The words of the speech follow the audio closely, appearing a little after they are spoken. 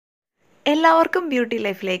എല്ലാവർക്കും ബ്യൂട്ടി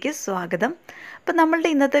ലൈഫിലേക്ക് സ്വാഗതം. അപ്പോൾ നമ്മളുടെ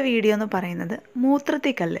ഇന്നത്തെ വീഡിയോ എന്ന് പറയുന്നത്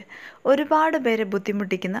മൂത്രത്തിക്കല്ല് ഒരുപാട് പേരെ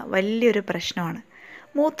ബുദ്ധിമുട്ടിക്കുന്ന വലിയൊരു പ്രശ്നമാണ്.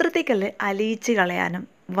 മൂത്രത്തിക്കല്ല് അലിയിച്ച് കളയാനും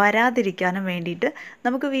വരാതിരിക്കാനും വേണ്ടിയിട്ട്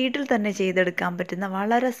നമുക്ക് വീട്ടിൽ തന്നെ ചെയ്തെടുക്കാൻ പറ്റുന്ന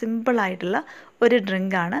വളരെ സിമ്പിളായിട്ടുള്ള ഒരു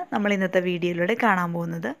ഡ്രിങ്കാണ് നമ്മൾ ഇന്നത്തെ വീഡിയോയിലൂടെ കാണാൻ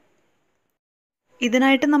പോകുന്നത്.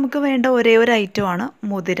 ഇതിനായിട്ട് നമുക്ക് വേണ്ട ഒരേ ഒരു ഐറ്റമാണ്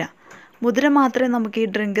മുതിര. മുതിര മാത്രമേ നമുക്ക് ഈ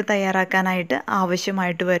ഡ്രിങ്ക് തയ്യാറാക്കാനായിട്ട്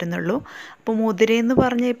ആവശ്യമായിട്ട് വരുന്നുള്ളൂ. അപ്പോൾ മുതിരയെന്ന്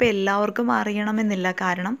പറഞ്ഞാൽ ഇപ്പോൾ എല്ലാവർക്കും അറിയണമെന്നില്ല.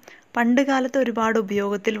 കാരണം പണ്ട് കാലത്ത് ഒരുപാട്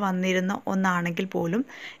ഉപയോഗത്തിൽ വന്നിരുന്ന ഒന്നാണെങ്കിൽ പോലും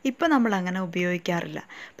ഇപ്പോൾ നമ്മൾ അങ്ങനെ ഉപയോഗിക്കാറില്ല.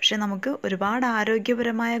 പക്ഷേ നമുക്ക് ഒരുപാട്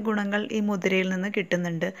ആരോഗ്യപരമായ ഗുണങ്ങൾ ഈ മുതിരയിൽ നിന്ന്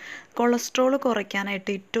കിട്ടുന്നുണ്ട്. കൊളസ്ട്രോൾ കുറയ്ക്കാനായിട്ട്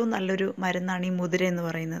ഏറ്റവും നല്ലൊരു മരുന്നാണ് ഈ മുതിര എന്ന്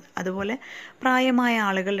പറയുന്നത്. അതുപോലെ പ്രായമായ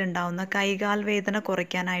ആളുകളിൽ ഉണ്ടാകുന്ന കൈകാൽ വേദന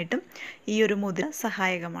കുറയ്ക്കാനായിട്ടും ഈ ഒരു മുതിര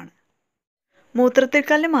സഹായകമാണ്.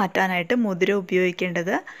 മൂത്രത്തിക്കല്ല് മാറ്റാനായിട്ട് മുതിര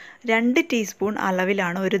ഉപയോഗിക്കേണ്ടത് 2 ടീസ്പൂൺ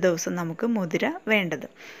അളവിലാണ് ഒരു ദിവസം നമുക്ക് മുതിര വേണ്ടത്.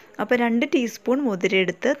 അപ്പോൾ 2 ടീസ്പൂൺ മുതിര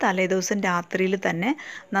എടുത്ത് തലേദിവസം രാത്രിയിൽ തന്നെ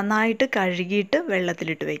നന്നായിട്ട് കഴുകിയിട്ട്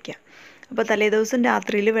വെള്ളത്തിലിട്ട് വയ്ക്കുക. അപ്പോൾ തലേദിവസം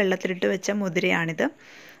രാത്രിയിൽ വെള്ളത്തിലിട്ട് വെച്ച മുതിരയാണിത്.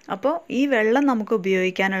 അപ്പോൾ ഈ വെള്ളം നമുക്ക്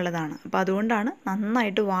ഉപയോഗിക്കാനുള്ളതാണ്. അപ്പോൾ അതുകൊണ്ടാണ്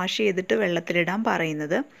നന്നായിട്ട് വാഷ് ചെയ്തിട്ട് വെള്ളത്തിലിടാൻ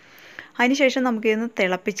പറയുന്നത്. അതിനുശേഷം നമുക്കിതൊന്ന്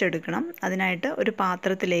തിളപ്പിച്ചെടുക്കണം. അതിനായിട്ട് ഒരു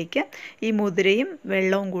പാത്രത്തിലേക്ക് ഈ മുതിരയും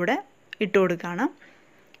വെള്ളവും കൂടെ ഇട്ട് കൊടുക്കുകയാണ്.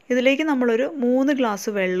 ഇതിലേക്ക് നമ്മളൊരു 3 ഗ്ലാസ്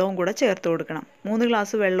വെള്ളവും കൂടെ ചേർത്ത് കൊടുക്കണം. 3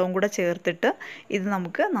 ഗ്ലാസ് വെള്ളവും കൂടെ ചേർത്തിട്ട് ഇത്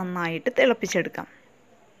നമുക്ക് നന്നായിട്ട് തിളപ്പിച്ചെടുക്കാം.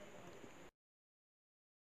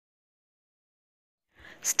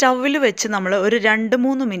 സ്റ്റൗവിൽ വെച്ച് നമ്മൾ ഒരു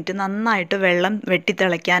 2-3 മിനിറ്റ് നന്നായിട്ട് വെള്ളം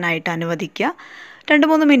വെട്ടിത്തിളയ്ക്കാനായിട്ട് അനുവദിക്കുക.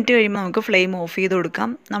 2-3 മിനിറ്റ് കഴിയുമ്പോൾ നമുക്ക് ഫ്ലെയിം ഓഫ് ചെയ്ത് കൊടുക്കാം.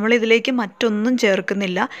 നമ്മളിതിലേക്ക് മറ്റൊന്നും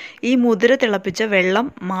ചേർക്കുന്നില്ല. ഈ മുതിര തിളപ്പിച്ച വെള്ളം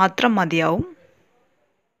മാത്രം മതിയാവും.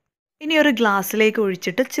 ഇനി ഒരു ഗ്ലാസ്സിലേക്ക്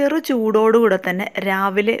ഒഴിച്ചിട്ട് ചെറു ചൂടോടുകൂടെ തന്നെ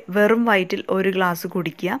രാവിലെ വെറും വയറ്റിൽ 1 ഗ്ലാസ്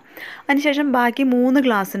കുടിക്കുക. അതിനുശേഷം ബാക്കി 3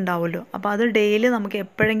 ഗ്ലാസ് ഉണ്ടാവുമല്ലോ, അപ്പോൾ അത് ഡെയിലി നമുക്ക്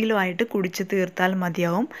എപ്പോഴെങ്കിലും ആയിട്ട് കുടിച്ച് തീർത്താൽ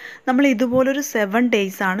മതിയാവും. നമ്മൾ ഇതുപോലൊരു 7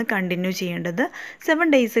 ഡേയ്സ് ആണ് കണ്ടിന്യൂ ചെയ്യേണ്ടത്. 7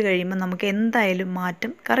 ഡേയ്സ് കഴിയുമ്പോൾ നമുക്ക് എന്തായാലും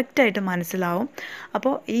മാറ്റം കറക്റ്റായിട്ട് മനസ്സിലാവും.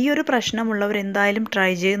 അപ്പോൾ ഈ ഒരു പ്രശ്നമുള്ളവർ എന്തായാലും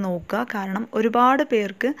ട്രൈ ചെയ്ത് നോക്കുക. കാരണം ഒരുപാട്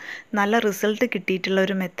പേർക്ക് നല്ല റിസൾട്ട് കിട്ടിയിട്ടുള്ള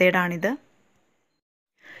ഒരു മെത്തേഡാണിത്.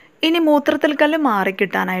 ഇനി മൂത്രത്തിൽക്കല്ല്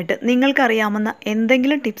മാറിക്കിട്ടാനായിട്ട് നിങ്ങൾക്കറിയാവുന്ന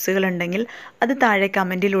എന്തെങ്കിലും ടിപ്സുകൾ ഉണ്ടെങ്കിൽ അത് താഴെ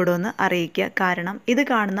കമൻറ്റിലൂടെ ഒന്ന് അറിയിക്കുക. കാരണം ഇത്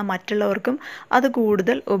കാണുന്ന മറ്റുള്ളവർക്കും അത്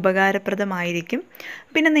കൂടുതൽ ഉപകാരപ്രദമായിരിക്കും.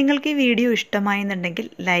 പിന്നെ നിങ്ങൾക്ക് ഈ വീഡിയോ ഇഷ്ടമായെന്നുണ്ടെങ്കിൽ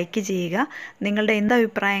ലൈക്ക് ചെയ്യുക. നിങ്ങളുടെ എന്ത്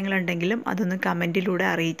അഭിപ്രായങ്ങളുണ്ടെങ്കിലും അതൊന്ന് കമൻറ്റിലൂടെ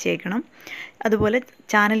അറിയിച്ചേക്കണം. അതുപോലെ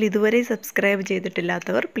ചാനൽ ഇതുവരെ സബ്സ്ക്രൈബ്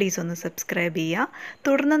ചെയ്തിട്ടില്ലാത്തവർ പ്ലീസ് ഒന്ന് സബ്സ്ക്രൈബ് ചെയ്യുക.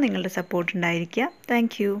 തുടർന്ന് നിങ്ങളുടെ സപ്പോർട്ട് ഉണ്ടായിരിക്കുക.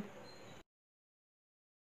 താങ്ക്